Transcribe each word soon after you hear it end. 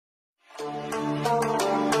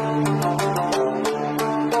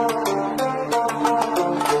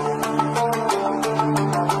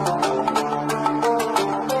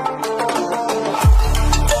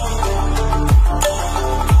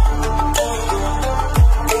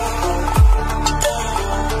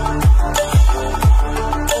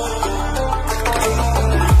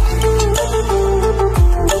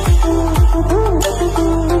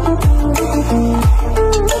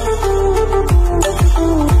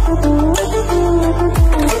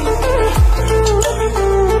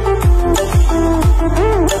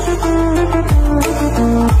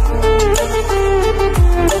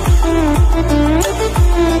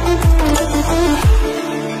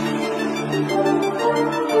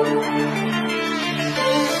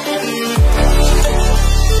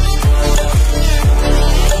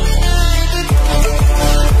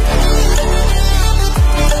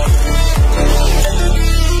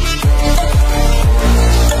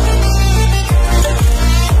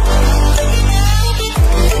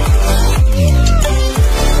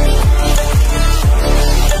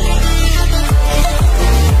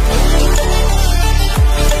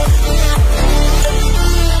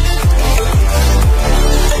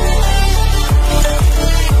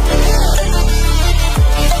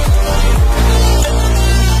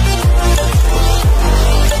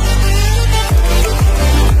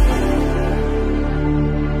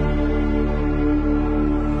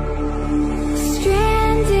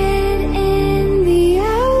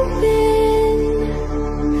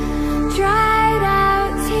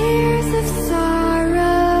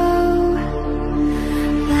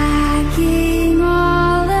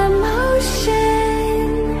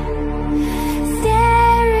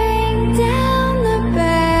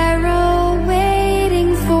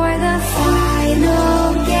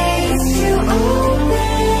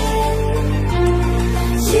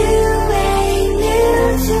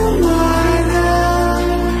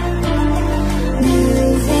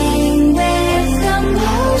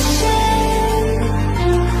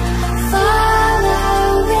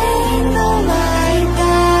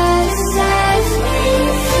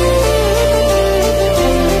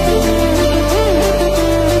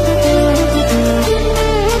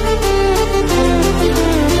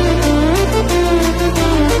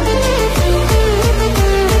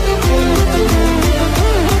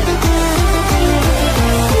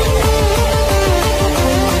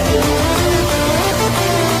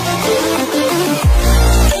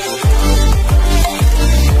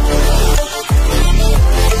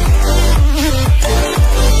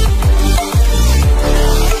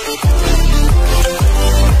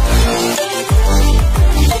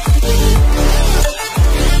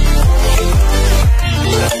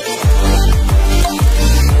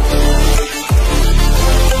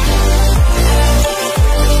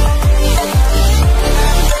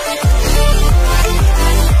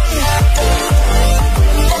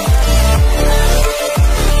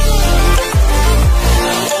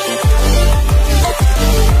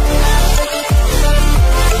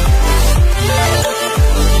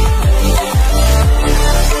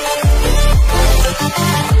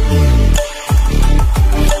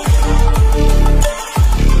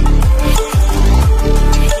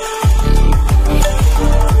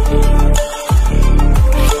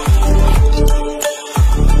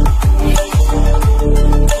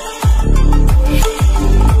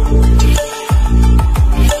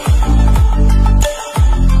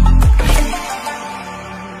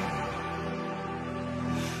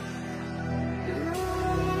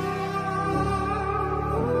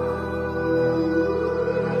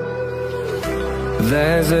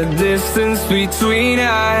There's a distance between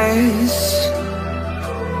us.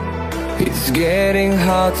 It's getting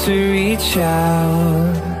hard to reach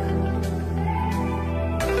out.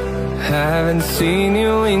 Haven't seen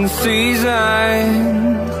you in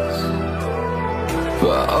seasons,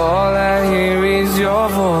 but all I hear is your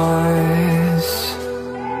voice.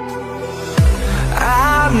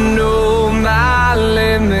 I know my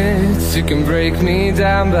limits, you can break me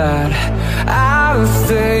down, but I'll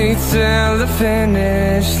stay till the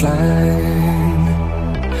finish line.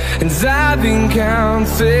 And I've been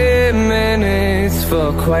counting minutes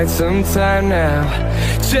for quite some time now,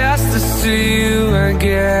 just to see you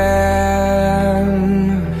again.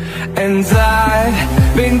 And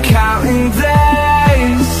I've been counting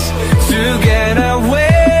days to get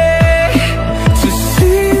away, to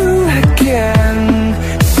see you again,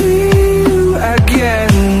 see you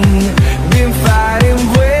again. Been fighting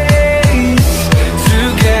ways to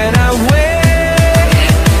get away,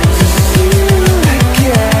 to see you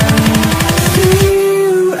again, see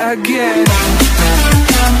you again.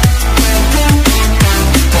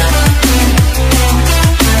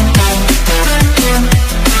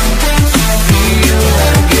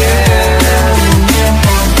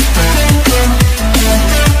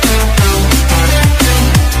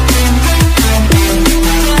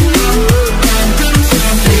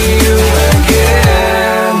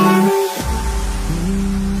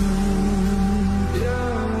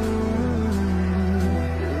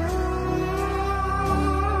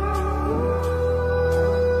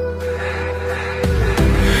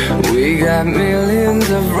 We got millions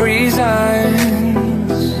of reasons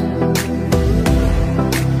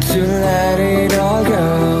to let it all go.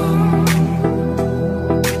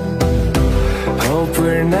 Hope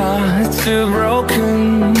we're not too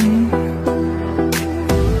broken.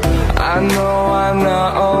 I know I'm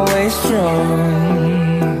not always strong,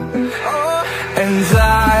 and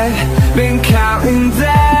I've been counting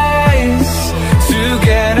days to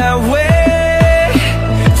get away,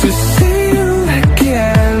 to see you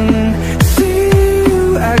again, see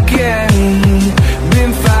you again.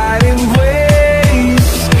 Been fighting ways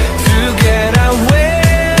to get away,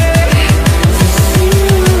 to see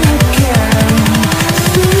you again,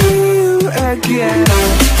 see you again.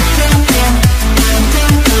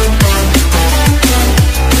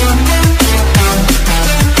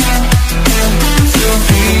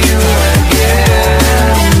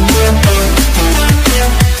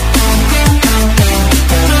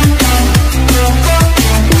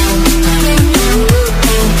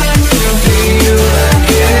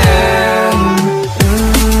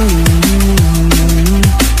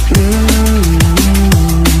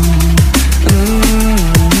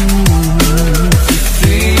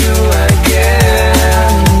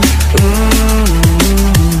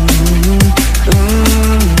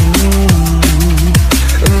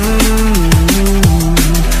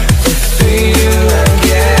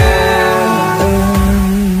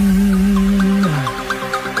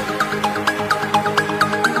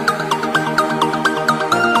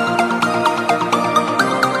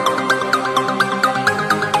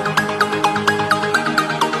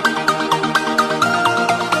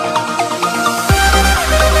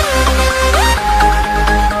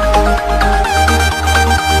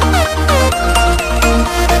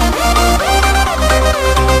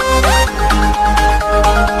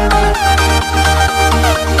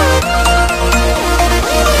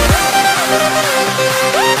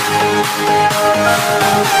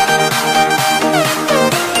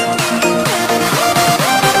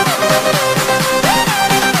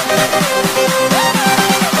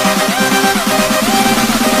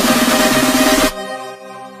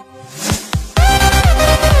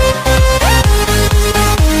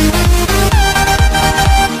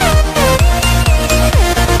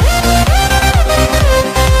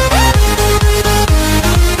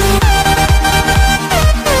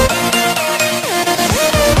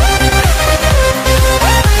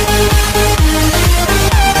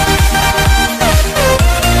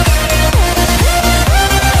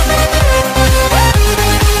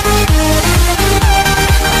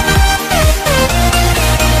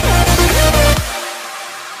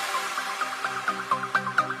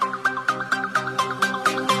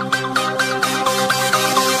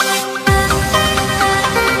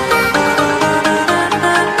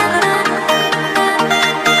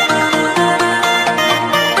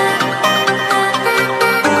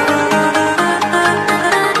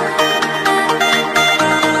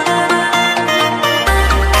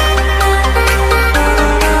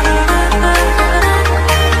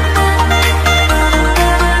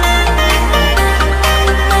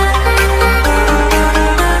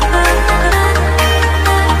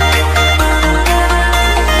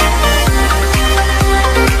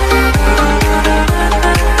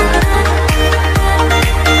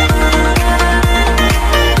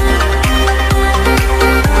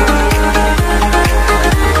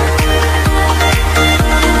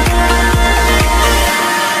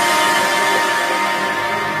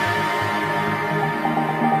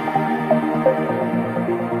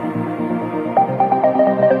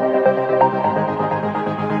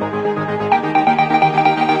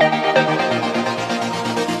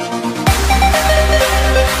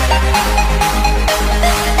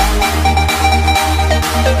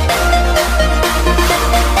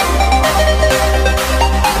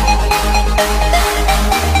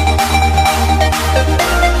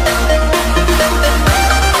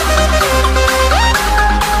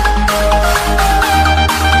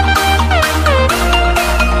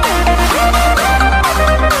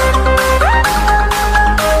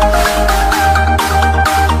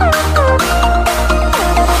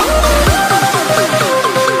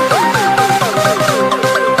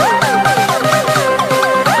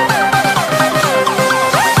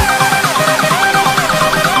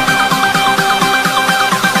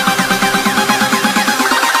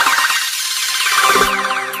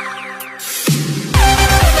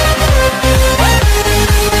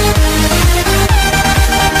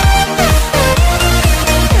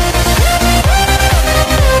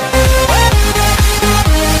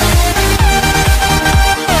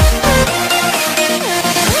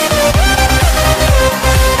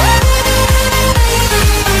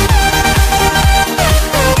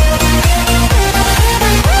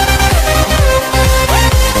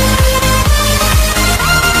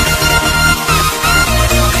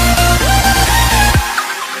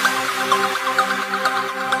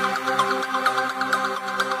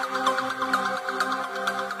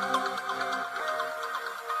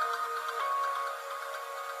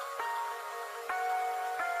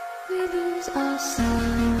 We lose our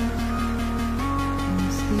sight in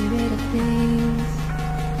the spirit of things.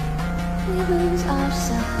 We lose our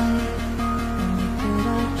sight when we put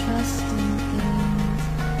our trust in things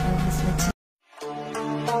of this material.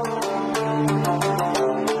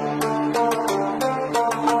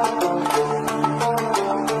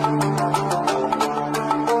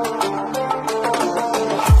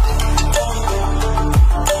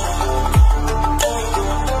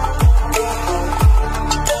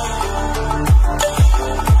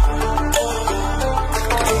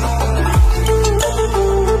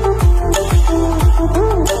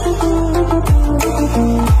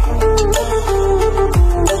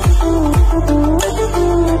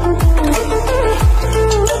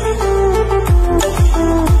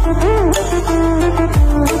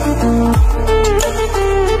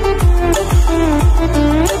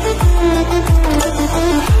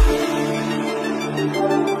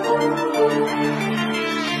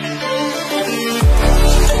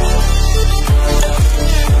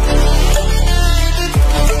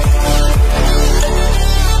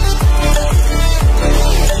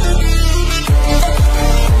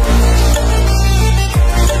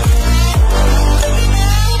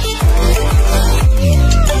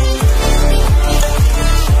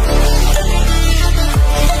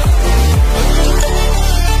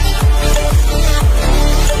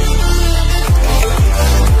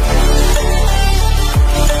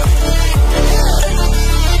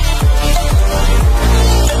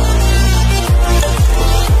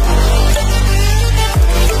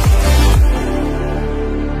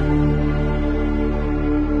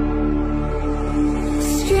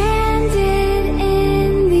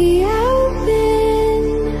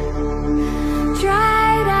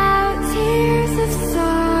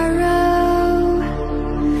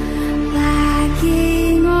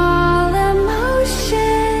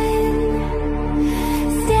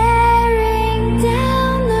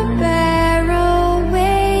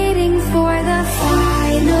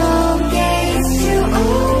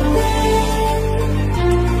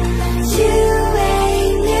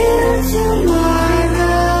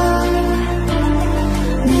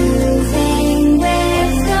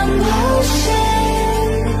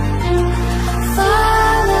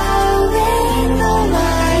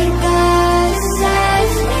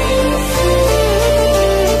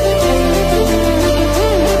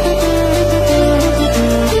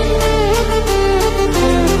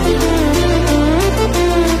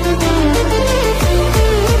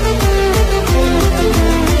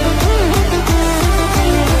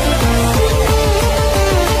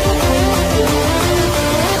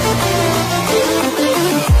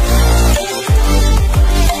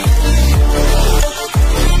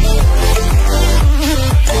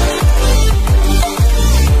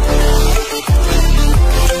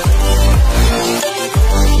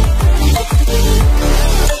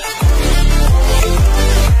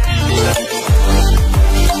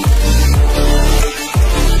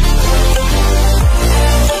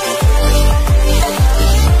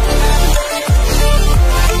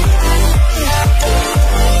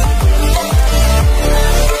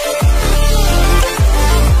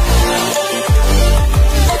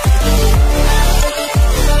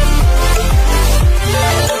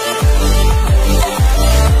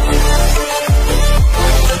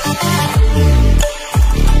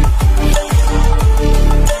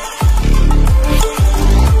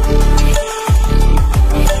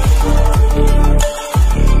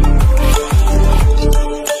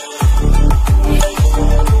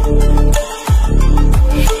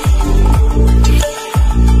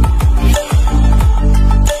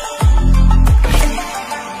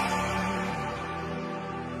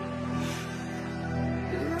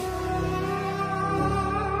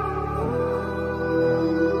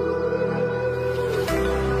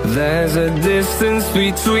 There's a distance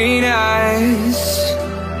between us.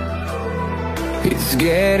 It's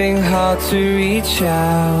getting hard to reach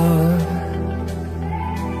out.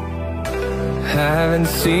 Haven't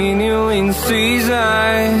seen you in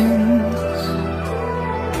seasons,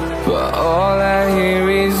 but all I hear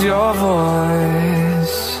is your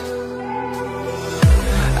voice.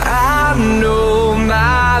 I know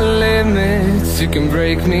my limits, you can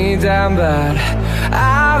break me down, but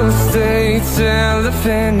I'll stay till the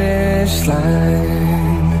finish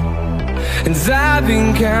line. And I've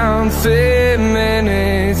been counting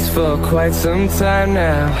minutes for quite some time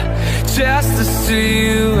now, just to see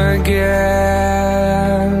you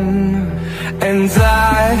again. And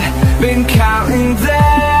I've been counting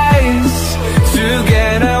days